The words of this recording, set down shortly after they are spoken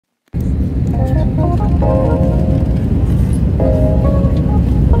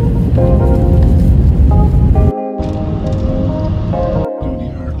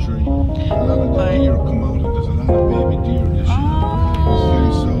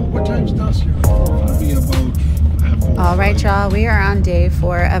All right, y'all, we are on day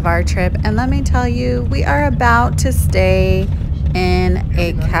 4 of our trip, and let me tell you, we are about to stay in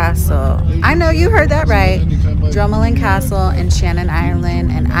a castle. I know you heard that right, Dromoland Castle in Shannon,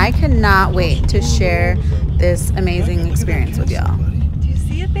 Ireland, and I cannot wait to share this amazing experience with y'all. Do you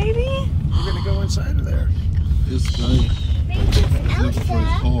see it, baby? We're gonna go inside of there. This guy.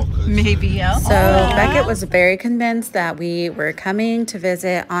 Maybe Elsa. So Beckett was very convinced that we were coming to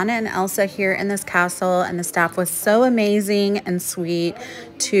visit Anna and Elsa here in this castle, and the staff was so amazing and sweet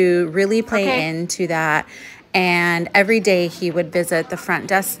to really play into that. And every day he would visit the front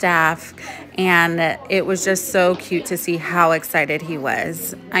desk staff, and it was just so cute to see how excited he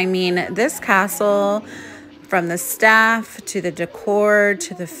was. I mean, this castle, from the staff to the decor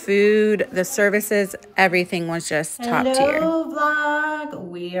to the food, the services, everything was just top tier. Hello vlog,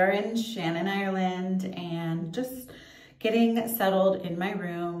 we are in Shannon, Ireland, and just getting settled in my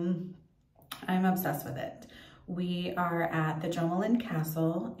room. I'm obsessed with it. We are at the Dromoland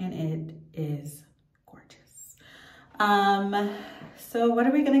Castle, and it is gorgeous. So what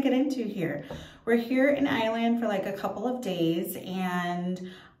are we gonna get into here? We're here in Ireland for like a couple of days, and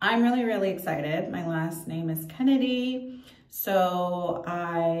I'm really excited. My last name is Kennedy. So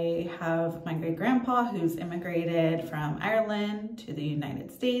I have my great grandpa who's immigrated from Ireland to the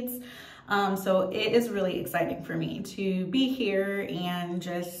United States. So it is really exciting for me to be here and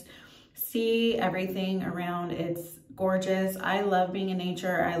just see everything around. It's gorgeous. I love being in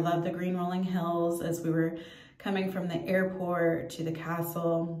nature. I love the green rolling hills. As we were coming from the airport to the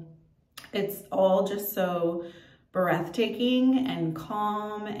castle, it's all just so breathtaking and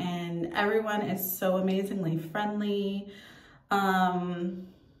calm, and everyone is so amazingly friendly.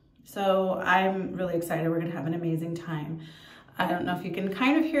 So I'm really excited. We're gonna have an amazing time. I don't know if you can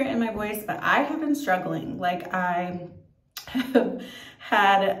kind of hear it in my voice, but I have been struggling. Like, I have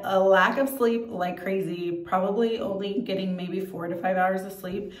had a lack of sleep like crazy, probably only getting maybe 4 to 5 hours of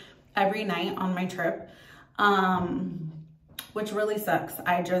sleep every night on my trip. Which really sucks.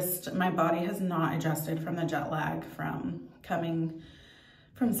 My body has not adjusted from the jet lag from coming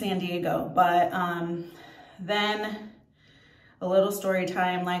from San Diego. But then a little story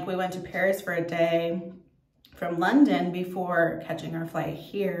time, like we went to Paris for a day from London before catching our flight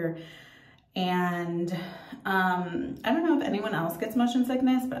here. And I don't know if anyone else gets motion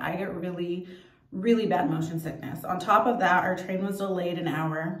sickness, but I get really bad motion sickness. On top of that, our train was delayed an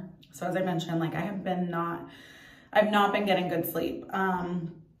hour. So as I mentioned, like I've not been getting good sleep. I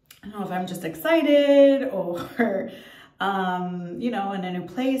don't know if I'm just excited or, you know, in a new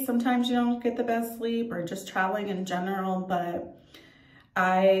place, sometimes you don't get the best sleep, or just traveling in general, but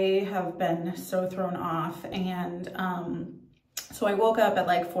I have been so thrown off. And so I woke up at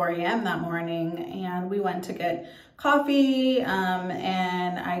like 4 a.m. that morning, and we went to get coffee,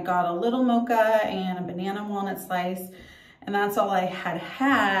 and I got a little mocha and a banana walnut slice, and that's all I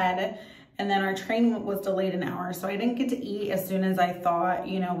had. And then our train was delayed an hour, so I didn't get to eat as soon as I thought,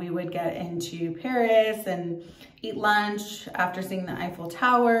 you know, we would get into Paris and eat lunch after seeing the Eiffel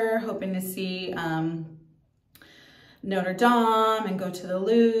Tower, hoping to see Notre Dame and go to the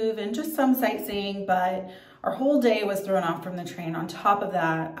Louvre and just some sightseeing. But our whole day was thrown off from the train. On top of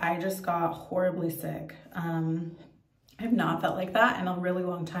that, I just got horribly sick. I have not felt like that in a really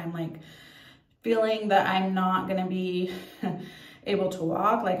long time, like feeling that I'm not gonna be able to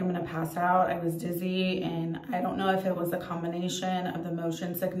walk, like I'm gonna pass out. I was dizzy, and I don't know if it was a combination of the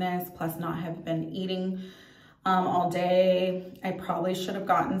motion sickness plus not have been eating all day. I probably should have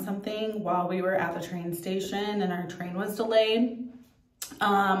gotten something while we were at the train station and our train was delayed.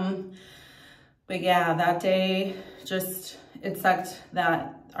 But yeah, that day just, it sucked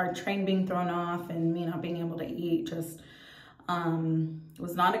that our train being thrown off and me not being able to eat. Just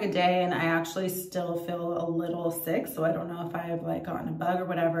was not a good day, and I actually still feel a little sick, so I don't know if I've like gotten a bug or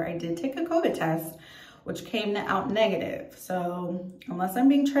whatever. I did take a COVID test, which came out negative, so unless I'm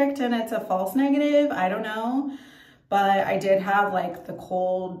being tricked and it's a false negative, I don't know. But I did have like the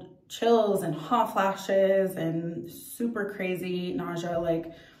cold chills and hot flashes and super crazy nausea. Like,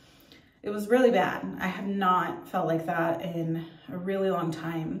 it was really bad. I have not felt like that in a really long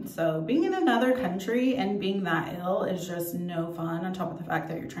time. So being in another country and being that ill is just no fun, on top of the fact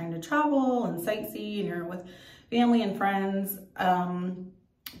that you're trying to travel and sightsee and you're with family and friends.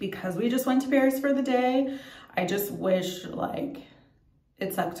 Because we just went to Paris for the day, I just wish, like,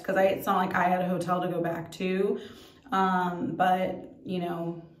 it sucked because it's not like I had a hotel to go back to. But, you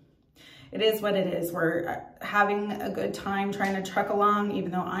know, it is what it is. We're having a good time trying to truck along,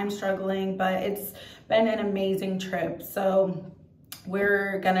 even though I'm struggling, but it's been an amazing trip. So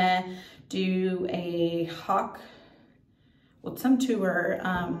we're gonna do some tour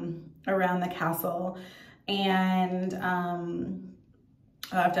around the castle. And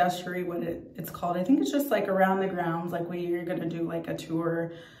I'll have to ask Sheree what it's called. I think it's just like around the grounds, like we're gonna do like a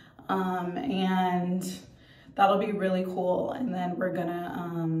tour, and that'll be really cool. And then we're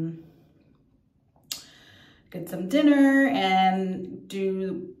gonna get some dinner and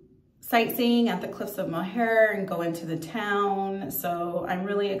do sightseeing at the Cliffs of Moher and go into the town. So I'm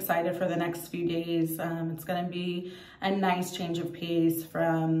really excited for the next few days. It's gonna be a nice change of pace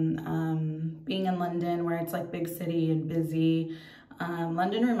from being in London, where it's like big city and busy.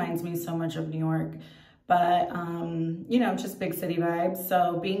 London reminds me so much of New York, but you know, just big city vibes.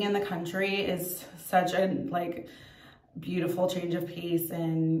 So being in the country is such a like beautiful change of pace,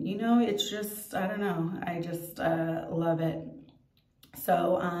 and you know, it's just, I don't know, I just love it.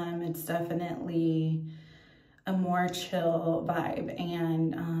 So it's definitely a more chill vibe,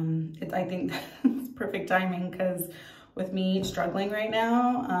 and I think that's perfect timing, because with me struggling right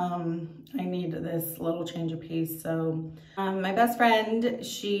now, I need this little change of pace. So my best friend,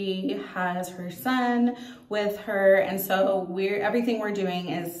 she has her son with her, and so everything we're doing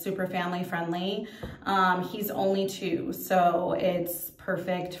is super family friendly. He's only 2, so it's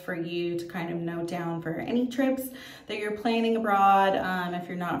perfect for you to kind of note down for any trips that you're planning abroad, if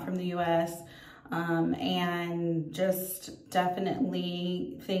you're not from the US, and just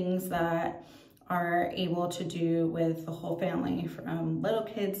definitely things that are able to do with the whole family, from little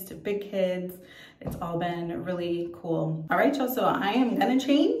kids to big kids. It's all been really cool. All right, y'all, so I am gonna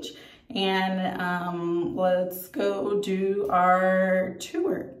change, and let's go do our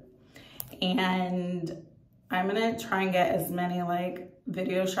tour. And I'm gonna try and get as many like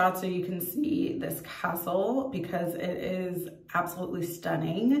video shots so you can see this castle, because it is absolutely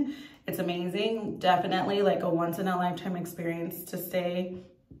stunning. It's amazing. Definitely like a once in a lifetime experience to stay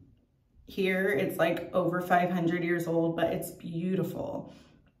here. It's like over 500 years old, but it's beautiful.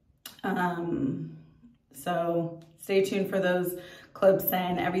 So stay tuned for those clips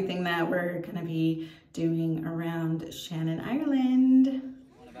and everything that we're gonna be doing around Shannon, Ireland.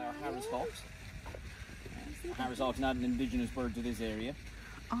 One of our Harris hawks. Harris hawk's not an indigenous bird to this area,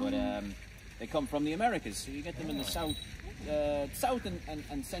 but they come from the Americas. So you get them in the South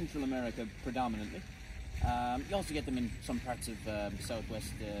and Central America predominantly. You also get them in some parts of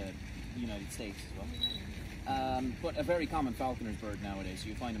Southwest United States as well. But a very common falconer's bird nowadays.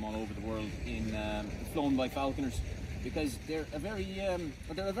 You find them all over the world flown by falconers, because they're a very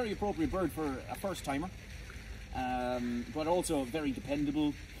appropriate bird for a first timer, but also very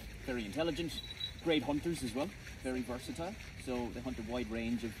dependable, very intelligent, great hunters as well, very versatile. So they hunt a wide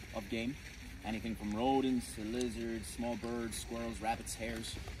range of game, anything from rodents to lizards, small birds, squirrels, rabbits,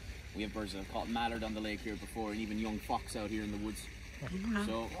 hares. We have birds that have caught mallard on the lake here before, and even young fox out here in the woods.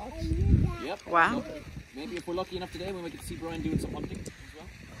 So, yep. Wow. So maybe if we're lucky enough today, we might get to see Brian doing some hunting as well.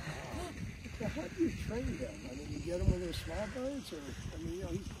 So how do you train them? I mean, you get them when they're small birds, or I mean, you know,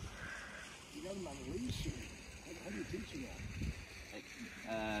 you got them on a leash. How do you teach them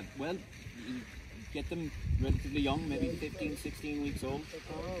that? Well, you get them relatively young, maybe 15, 16 weeks old.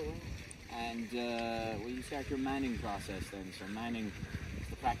 And well, you start your manning process then. So manning is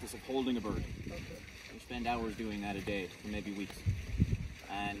the practice of holding a bird. You spend hours doing that a day, for maybe weeks.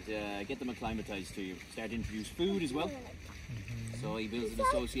 And get them acclimatized to you. Start to introduce food as well. So he builds an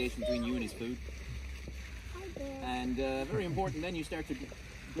association between you and his food. And very important, then you start to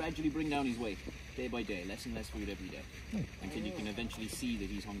gradually bring down his weight, day by day, less and less food every day, until you can eventually see that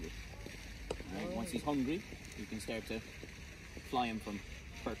he's hungry. Right? Once he's hungry, you can start to fly him from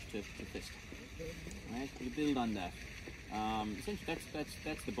perch to fist. Right? You build on that. Essentially,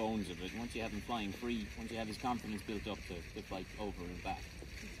 that's the bones of it. Once you have him flying free, once you have his confidence built up to fly over and back,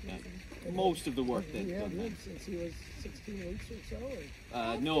 most of the work that done that. Since he was 16 weeks or so?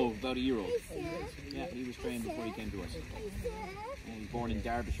 Or? No, about a year old. Yeah, he was trained before he came to us. And he was born in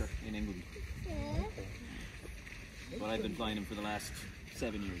Derbyshire in England. But I've been flying him for the last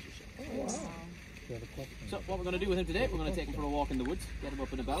 7 years or so. Oh, wow. So what we're going to do with him today, we're going to take him for a walk in the woods, get him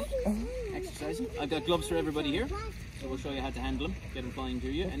up and about, exercising. I've got gloves for everybody here, so we'll show you how to handle him, get him flying to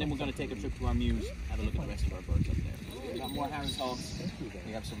you, and then we're going to take a trip to our mews, have a look at the rest of our birds up there. We've got more Harris hawks,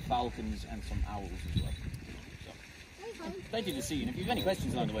 we have some falcons and some owls as well. So, plenty to see, and if you have any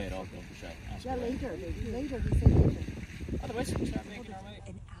questions along the way at all, don't be shy. Ask Yeah, away. later he said later. Otherwise, we'll start making our way.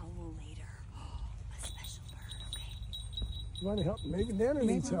 An owl later. A special bird, okay. You want to help? Maybe Nana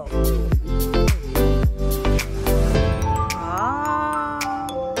needs help. Little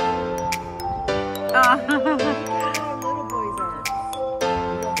boys are.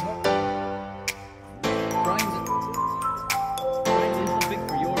 Brian's a little big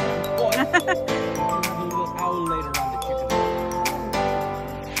for your boy. You have a little owl later on the chicken.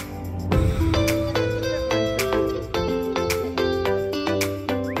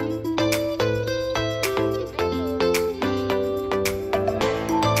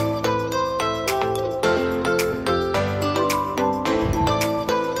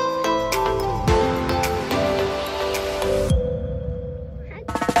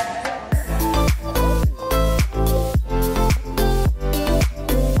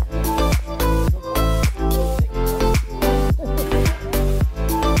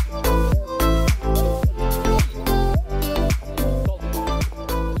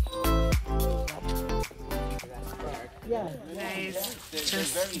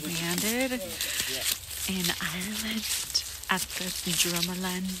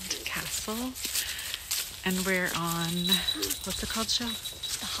 Dromoland Castle. And we're on, what's it called, Shell?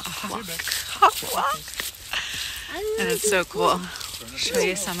 The Hawk Walk. Hawk Walk. And it's so cool. I'll show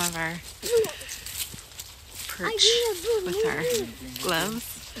you some of our perch with our gloves.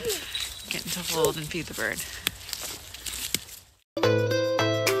 Getting to hold and feed the bird.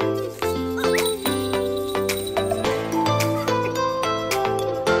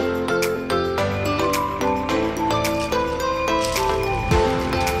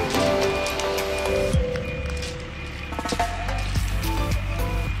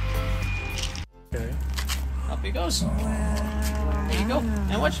 Up he goes. Wow. There you go.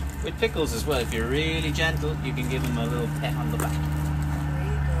 And watch, with pickles as well, if you're really gentle, you can give him a little pet on the back.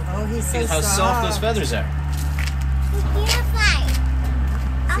 Oh, he's so Feel how soft those feathers are. He's gonna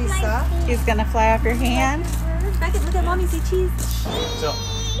fly. He's soft? He's gonna fly off your hand? Look at mommy, say cheese. So,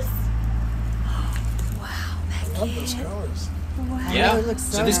 Love those colors. Wow. yeah. It looks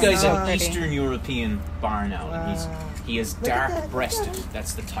So this guy's so an pretty. Eastern European barn owl. And he is dark-breasted.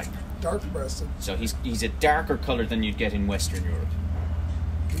 That's the type. Dark-breasted. So he's a darker color than you'd get in Western Europe.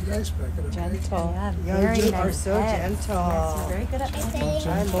 Be nice, Becca. Gentle. Yeah, You very are nice so pets. gentle. Yes, you're very good at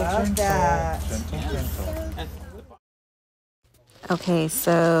petting. I love that. And Okay,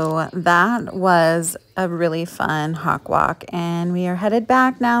 so that was a really fun hawk walk, and we are headed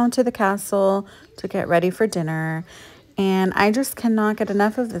back now to the castle to get ready for dinner. And I just cannot get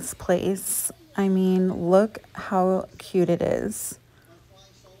enough of this place. I mean, look how cute it is.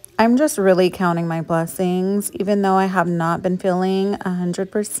 I'm just really counting my blessings, even though I have not been feeling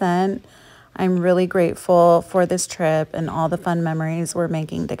 100%. I'm really grateful for this trip and all the fun memories we're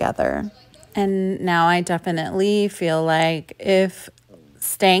making together. And now I definitely feel like if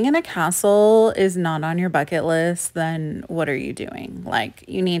staying in a castle is not on your bucket list, then what are you doing? Like,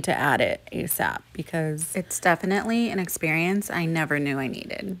 you need to add it ASAP because it's definitely an experience I never knew I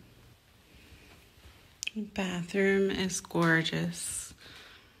needed. The bathroom is gorgeous.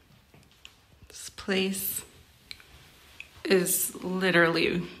 This place is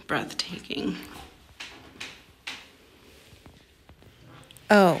literally breathtaking.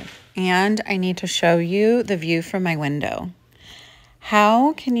 Oh, and I need to show you the view from my window.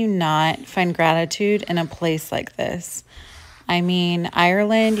 How can you not find gratitude in a place like this? I mean,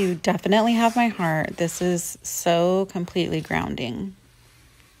 Ireland, you definitely have my heart. This is so completely grounding.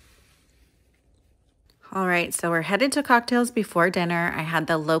 All right, so we're headed to cocktails before dinner. I had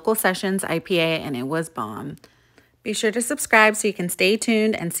the Local Sessions IPA and it was bomb. Be sure to subscribe so you can stay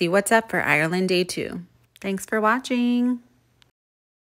tuned and see what's up for Ireland Day 2. Thanks for watching.